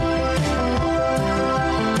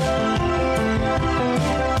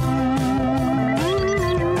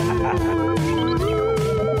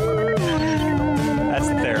 That's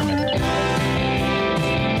the theremin.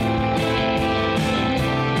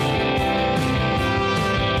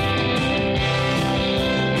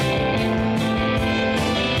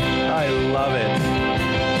 I love it.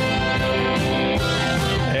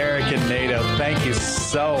 Eric and NATO, thank you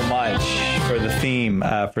so much for the theme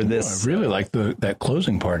for this. I really like that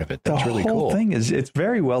closing part of it. That's really cool. The whole thing it's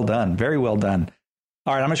very well done. Very well done.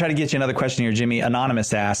 All right, I'm going to try to get you another question here, Jimmy.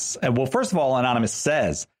 Anonymous asks, well, first of all, Anonymous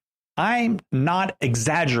says, I'm not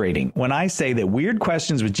exaggerating when I say that Weird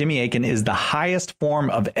Questions with Jimmy Akin is the highest form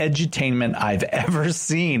of edutainment I've ever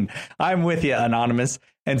seen. I'm with you, Anonymous,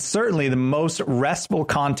 and certainly the most restful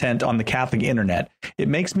content on the Catholic internet. It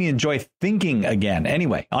makes me enjoy thinking again.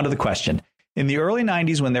 Anyway, on to the question. In the early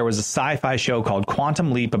 90s, when there was a sci-fi show called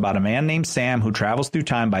Quantum Leap about a man named Sam who travels through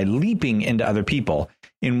time by leaping into other people,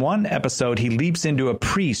 in one episode, he leaps into a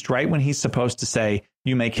priest right when he's supposed to say,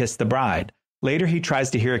 You May Kiss the Bride. Later, he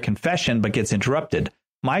tries to hear a confession but gets interrupted.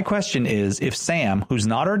 My question is, if Sam, who's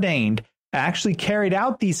not ordained, actually carried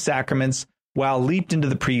out these sacraments while leaped into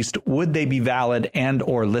the priest, would they be valid and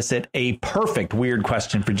or licit? A perfect weird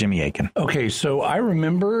question for Jimmy Akin. Okay, so I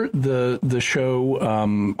remember the show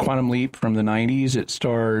Quantum Leap from the 90s. It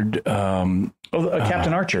starred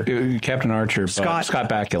Captain Archer. Captain Archer, Scott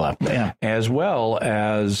Bakula, as well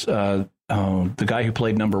as the guy who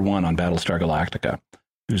played number 1 on Battlestar Galactica,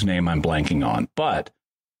 whose name I'm blanking on. But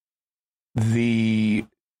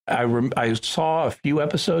I saw a few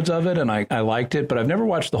episodes of it and I liked it, but I've never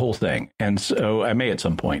watched the whole thing. And so I may at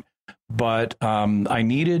some point. But I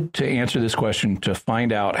needed to answer this question to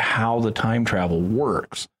find out how the time travel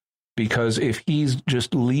works. Because if he's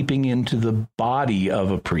just leaping into the body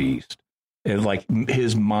of a priest, like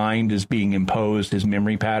his mind is being imposed, his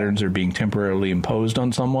memory patterns are being temporarily imposed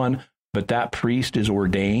on someone, but that priest is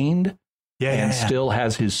ordained and still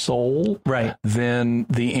has his soul, right? Then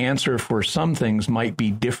the answer for some things might be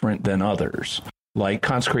different than others, like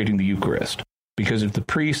consecrating the Eucharist. Because if the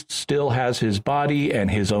priest still has his body and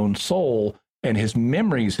his own soul, and his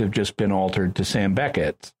memories have just been altered to Sam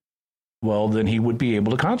Beckett's, well, then he would be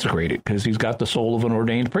able to consecrate it because he's got the soul of an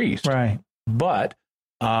ordained priest. Right. But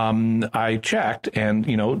I checked, and,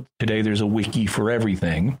 today there's a wiki for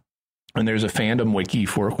everything, and there's a fandom wiki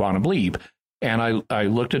for Quantum Leap. And I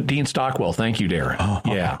looked at Dean Stockwell. Thank you, Darren.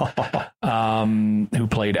 Who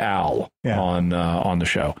played Al on the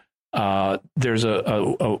show. There's a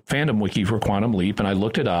fandom wiki for Quantum Leap, and I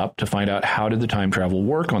looked it up to find out how did the time travel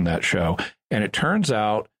work on that show. And it turns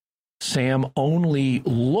out Sam only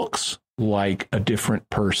looks like a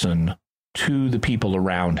different person to the people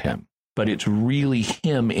around him, but it's really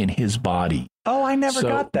him in his body. Oh, I never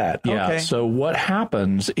got that. Yeah. Okay. So what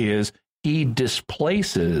happens is he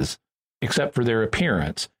displaces, except for their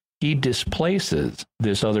appearance, he displaces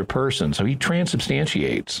this other person. So he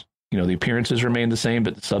transubstantiates. The appearances remain the same,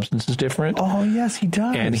 but the substance is different. Oh, yes, he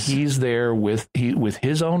does. And he's there with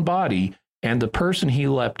his own body, and the person he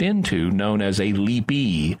leapt into, known as a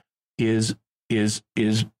leapee, is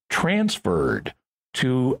transferred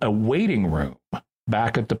to a waiting room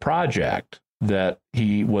back at the project that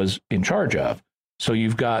he was in charge of. So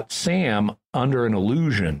you've got Sam under an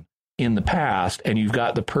illusion in the past, and you've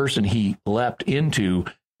got the person he leapt into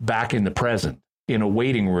back in the present in a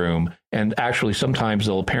waiting room. And actually, sometimes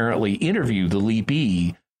they'll apparently interview the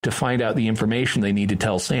leapee to find out the information they need to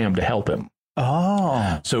tell Sam to help him.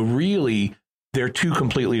 Oh. So really, they're two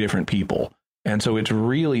completely different people. And so it's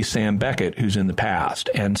really Sam Beckett who's in the past.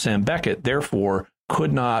 And Sam Beckett, therefore,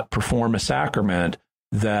 could not perform a sacrament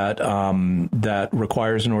that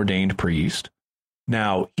requires an ordained priest.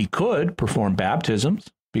 Now, he could perform baptisms,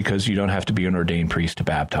 because you don't have to be an ordained priest to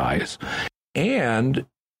baptize. And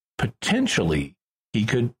potentially he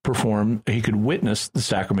could witness the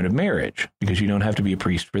sacrament of marriage, because you don't have to be a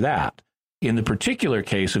priest for that. In the particular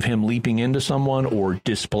case of him leaping into someone or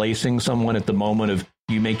displacing someone at the moment of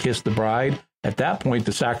You May Kiss the Bride, at that point,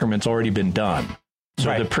 the sacrament's already been done.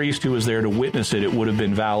 So the priest who was there to witness it would have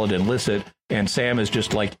been valid and licit. And Sam has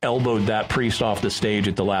just elbowed that priest off the stage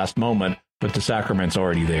at the last moment, but the sacrament's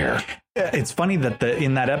already there. It's funny that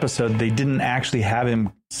in that episode, they didn't actually have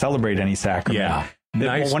him celebrate any sacrament. Yeah.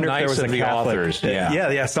 I wonder if there was a Catholic. Authors.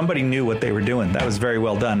 Yeah. Somebody knew what they were doing. That was very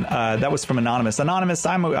well done. That was from Anonymous. Anonymous,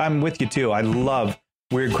 I'm with you, too. I love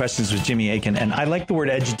Weird Questions with Jimmy Akin. And I like the word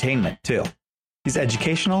edutainment, too. He's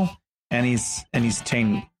educational and he's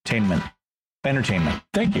entertainment.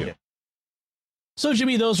 Thank you. So,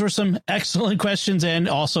 Jimmy, those were some excellent questions and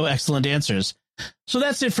also excellent answers. So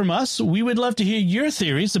that's it from us. We would love to hear your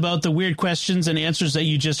theories about the weird questions and answers that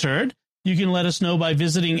you just heard. You can let us know by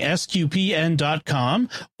visiting sqpn.com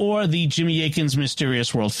or the Jimmy Akin's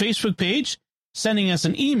Mysterious World Facebook page, sending us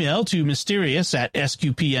an email to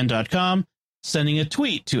mysterious@sqpn.com, sending a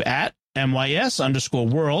tweet to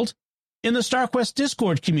 @MYS_world, in the StarQuest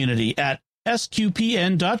Discord community at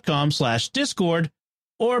sqpn.com/discord,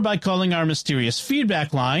 or by calling our mysterious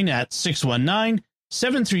feedback line at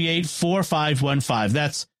 619-738-4515.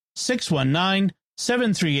 That's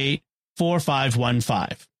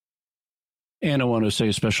 619-738-4515. And I want to say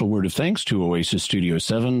a special word of thanks to Oasis Studio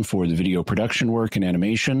 7 for the video production work and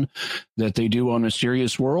animation that they do on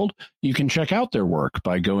Mysterious World. You can check out their work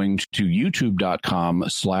by going to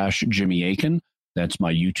youtube.com/Jimmy Akin. That's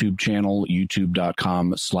my YouTube channel,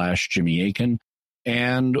 youtube.com/Jimmy Akin.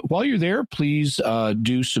 And while you're there, please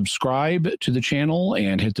do subscribe to the channel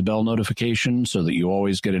and hit the bell notification so that you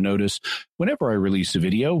always get a notice whenever I release a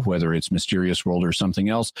video, whether it's Mysterious World or something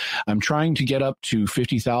else. I'm trying to get up to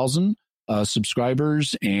 50,000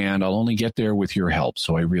 subscribers, and I'll only get there with your help.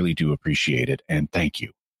 So I really do appreciate it. And thank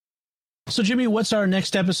you. So, Jimmy, what's our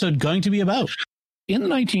next episode going to be about? In the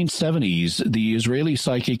 1970s, the Israeli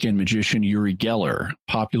psychic and magician Uri Geller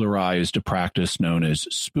popularized a practice known as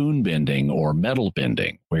spoon bending or metal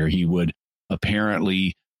bending, where he would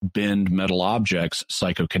apparently bend metal objects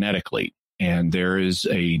psychokinetically. And there is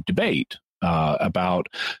a debate about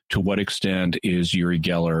to what extent is Uri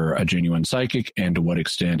Geller a genuine psychic and to what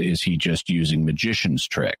extent is he just using magician's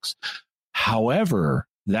tricks. However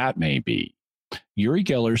that may be, Uri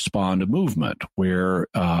Geller spawned a movement where,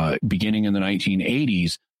 beginning in the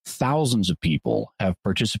 1980s, thousands of people have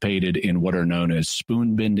participated in what are known as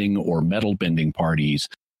spoon bending or metal bending parties.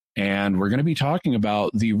 And we're going to be talking about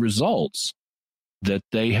the results that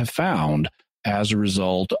they have found as a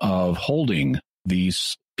result of holding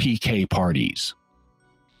these PK parties.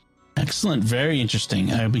 Excellent. Very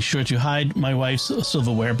interesting. I'll be sure to hide my wife's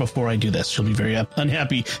silverware before I do this. She'll be very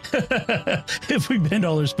unhappy if we bend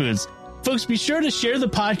all her spoons. Folks, be sure to share the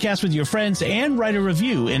podcast with your friends and write a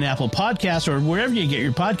review in Apple Podcasts or wherever you get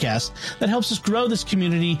your podcasts. That helps us grow this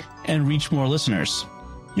community and reach more listeners.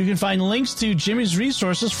 You can find links to Jimmy's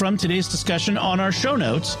resources from today's discussion on our show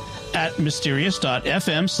notes at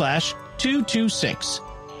mysterious.fm/226.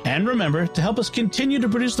 And remember, to help us continue to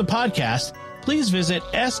produce the podcast, please visit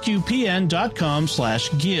sqpn.com/give.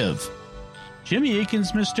 Jimmy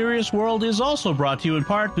Akin's Mysterious World is also brought to you in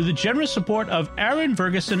part through the generous support of Aaron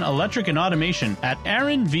Ferguson Electric and Automation at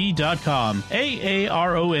aaronv.com,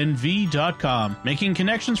 AARONV.com, making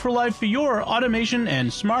connections for life for your automation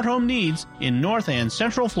and smart home needs in North and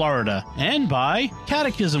Central Florida. And by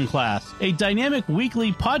Catechism Class, a dynamic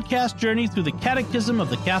weekly podcast journey through the Catechism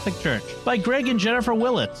of the Catholic Church by Greg and Jennifer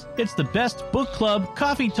Willits. It's the best book club,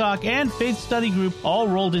 coffee talk, and faith study group all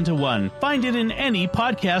rolled into one. Find it in any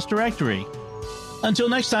podcast directory. Until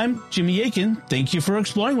next time, Jimmy Akin, thank you for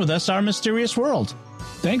exploring with us our mysterious world.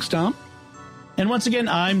 Thanks, Tom. And once again,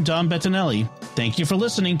 I'm Dom Bettinelli. Thank you for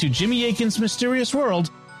listening to Jimmy Akin's Mysterious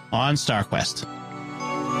World on StarQuest.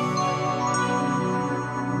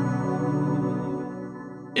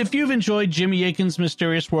 If you've enjoyed Jimmy Akin's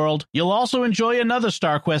Mysterious World, you'll also enjoy another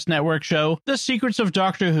StarQuest Network show, The Secrets of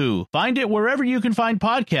Doctor Who. Find it wherever you can find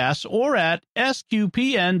podcasts or at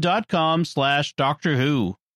sqpn.com/Doctor Who.